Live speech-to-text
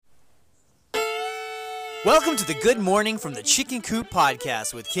Welcome to the Good Morning from the Chicken Coop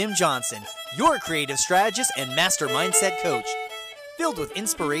podcast with Kim Johnson, your creative strategist and master mindset coach. Filled with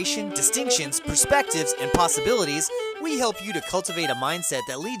inspiration, distinctions, perspectives, and possibilities, we help you to cultivate a mindset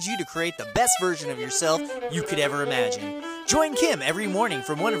that leads you to create the best version of yourself you could ever imagine. Join Kim every morning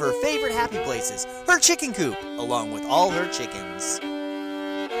from one of her favorite happy places, her chicken coop, along with all her chickens.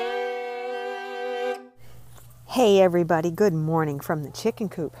 Hey everybody, good morning from the chicken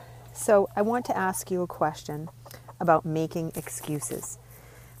coop. So I want to ask you a question about making excuses,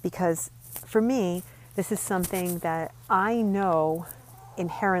 because for me, this is something that I know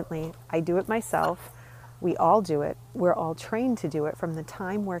inherently. I do it myself. We all do it. We're all trained to do it from the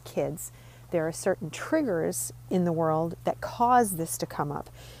time we're kids. There are certain triggers in the world that cause this to come up.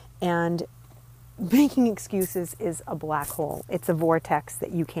 And making excuses is a black hole. It's a vortex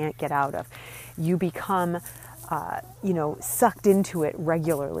that you can't get out of. You become sucked into it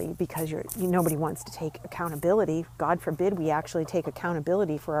regularly because nobody wants to take accountability. God forbid we actually take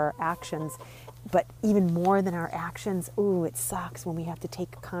accountability for our actions. But even more than our actions, it sucks when we have to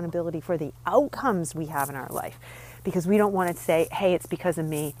take accountability for the outcomes we have in our life. Because we don't want to say, hey, it's because of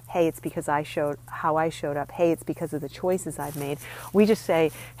me. Hey, it's because how I showed up. Hey, it's because of the choices I've made. We just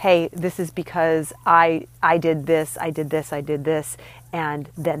say, hey, this is because I did this, I did this, I did this. And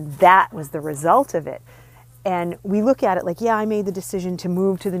then that was the result of it. And we look at it like, yeah, I made the decision to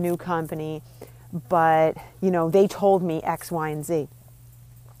move to the new company, but, they told me X, Y, and Z.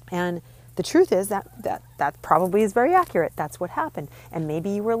 And the truth is that probably is very accurate. That's what happened. And maybe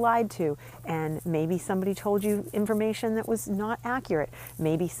you were lied to, and maybe somebody told you information that was not accurate.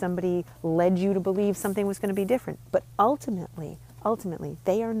 Maybe somebody led you to believe something was going to be different. But ultimately,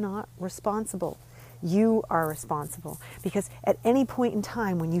 they are not responsible. You are responsible, because at any point in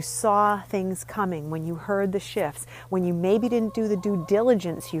time when you saw things coming, when you heard the shifts, when you maybe didn't do the due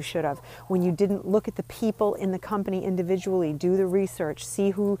diligence you should have, when you didn't look at the people in the company individually, do the research,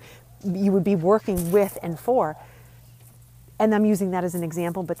 see who you would be working with and for. And I'm using that as an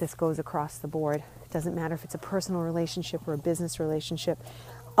example, but this goes across the board. It doesn't matter if it's a personal relationship or a business relationship.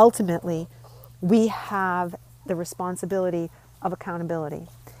 Ultimately, we have the responsibility of accountability.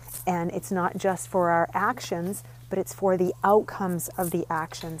 And it's not just for our actions, but it's for the outcomes of the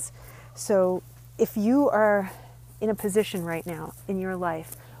actions. So if you are in a position right now in your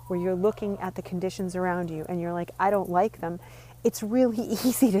life where you're looking at the conditions around you and you're like, I don't like them, it's really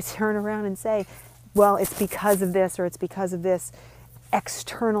easy to turn around and say, well, it's because of this, or it's because of this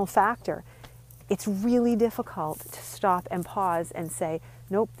external factor. It's really difficult to stop and pause and say,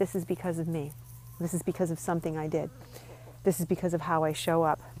 nope, this is because of me. This is because of something I did. This is because of how I show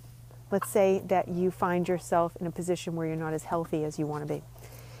up. Let's say that you find yourself in a position where you're not as healthy as you want to be.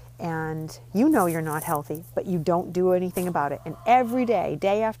 And you know you're not healthy, but you don't do anything about it. And every day,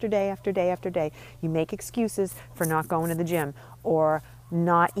 day after day after day after day, you make excuses for not going to the gym, or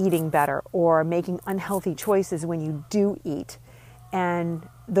not eating better, or making unhealthy choices when you do eat. And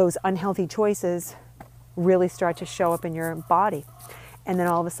those unhealthy choices really start to show up in your body. And then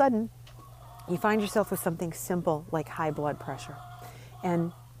all of a sudden, you find yourself with something simple like high blood pressure.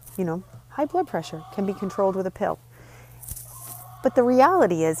 And high blood pressure can be controlled with a pill. But the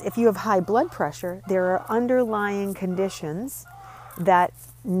reality is, if you have high blood pressure, there are underlying conditions that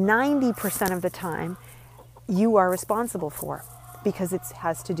 90% of the time you are responsible for, because it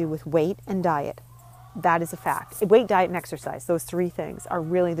has to do with weight and diet. That is a fact. Weight, diet, and exercise, those three things are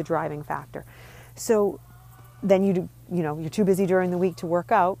really the driving factor. So then you're too busy during the week to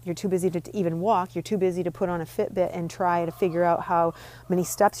work out. You're too busy to even walk. You're too busy to put on a Fitbit and try to figure out how many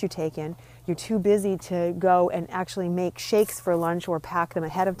steps you take in. You're too busy to go and actually make shakes for lunch or pack them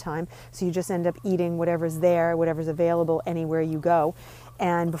ahead of time. So you just end up eating whatever's there, whatever's available anywhere you go.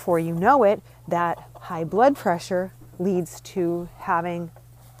 And before you know it, that high blood pressure leads to having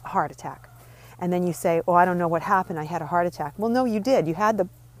a heart attack. And then you say, I don't know what happened. I had a heart attack. Well, no, you did. You had the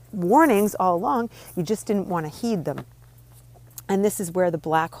warnings all along, you just didn't want to heed them. And this is where the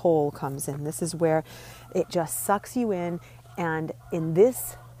black hole comes in. This is where it just sucks you in. And in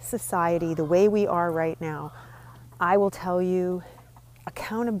this society, the way we are right now, I will tell you,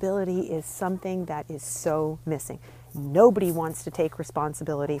 accountability is something that is so missing. Nobody wants to take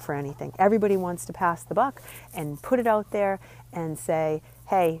responsibility for anything. Everybody wants to pass the buck and put it out there and say,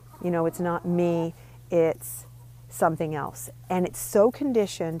 hey, it's not me, it's something else. And it's so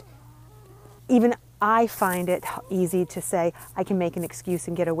conditioned. Even I find it easy to say I can make an excuse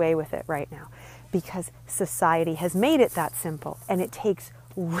and get away with it right now, because society has made it that simple. And it takes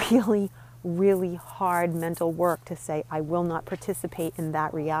really, really hard mental work to say, I will not participate in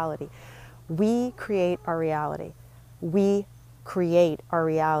that reality. We create our reality. We create our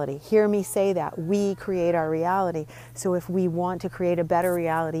reality. Hear me say that. We create our reality. So if we want to create a better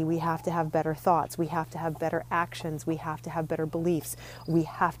reality, we have to have better thoughts. We have to have better actions. We have to have better beliefs. We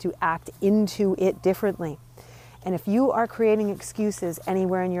have to act into it differently. And if you are creating excuses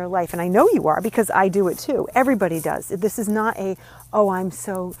anywhere in your life, and I know you are because I do it too, everybody does. This is not a, oh,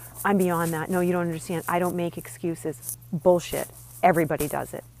 I'm beyond that. No, you don't understand. I don't make excuses. Bullshit. Everybody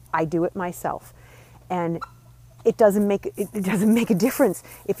does it. I do it myself. And it doesn't make a difference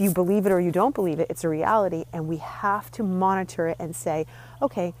if you believe it or you don't believe it. It's a reality, and we have to monitor it and say,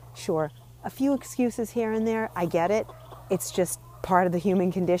 okay, sure, a few excuses here and there, I get it. It's just part of the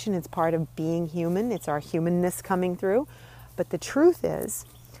human condition. It's part of being human. It's our humanness coming through. But the truth is,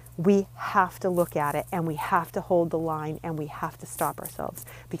 we have to look at it, and we have to hold the line, and we have to stop ourselves.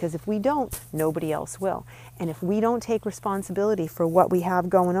 Because if we don't, nobody else will. And if we don't take responsibility for what we have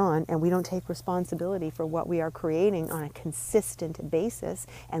going on, and we don't take responsibility for what we are creating on a consistent basis,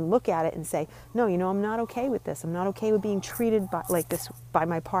 and look at it and say, no, I'm not okay with this. I'm not okay with being treated like this by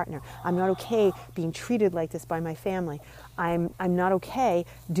my partner. I'm not okay being treated like this by my family. I'm not okay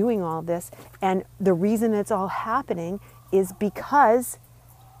doing all this. And the reason it's all happening is because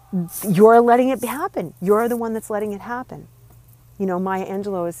you're letting it happen. You're the one that's letting it happen. Maya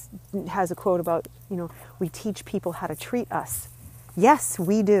Angelou has a quote about, we teach people how to treat us. Yes,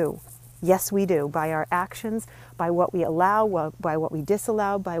 we do. Yes, we do. By our actions, by what we allow, by what we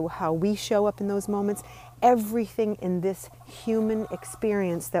disallow, by how we show up in those moments. Everything in this human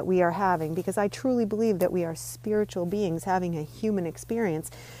experience that we are having, because I truly believe that we are spiritual beings having a human experience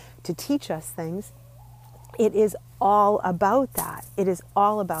to teach us things. It is all about that. It is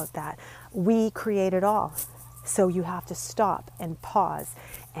all about that. We create it all. So you have to stop and pause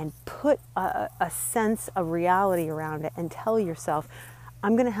and put a sense of reality around it and tell yourself,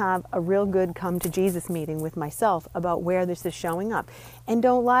 I'm going to have a real good come to Jesus meeting with myself about where this is showing up. And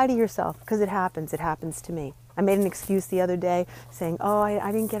don't lie to yourself, because it happens. It happens to me. I made an excuse the other day saying, oh,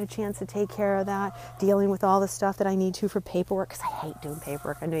 I didn't get a chance to take care of that, dealing with all the stuff that I need to for paperwork, because I hate doing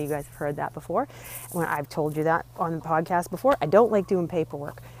paperwork. I know you guys have heard that before. When I've told you that on the podcast before, I don't like doing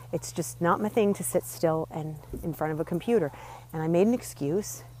paperwork. It's just not my thing to sit still and in front of a computer. And I made an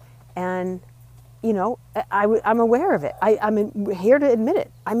excuse, and I'm aware of it. I'm here to admit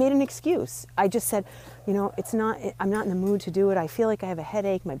it. I made an excuse. I just said, I'm not in the mood to do it. I feel like I have a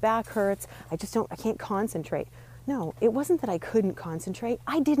headache. My back hurts. I can't concentrate. No, it wasn't that I couldn't concentrate.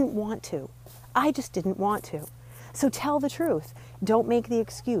 I didn't want to. I just didn't want to. So tell the truth. Don't make the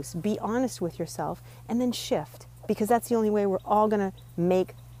excuse. Be honest with yourself, and then shift, because that's the only way we're all going to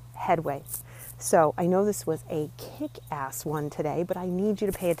make headway. So I know this was a kick-ass one today, but I need you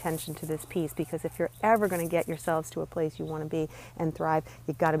to pay attention to this piece, because if you're ever going to get yourselves to a place you want to be and thrive,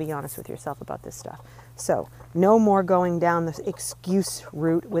 you've got to be honest with yourself about this stuff. So no more going down the excuse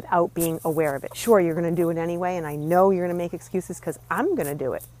route without being aware of it. Sure, you're going to do it anyway, and I know you're going to make excuses because I'm going to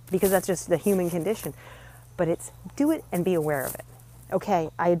do it, because that's just the human condition. But it's do it and be aware of it.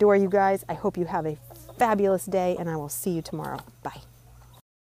 Okay, I adore you guys. I hope you have a fabulous day, and I will see you tomorrow. Bye.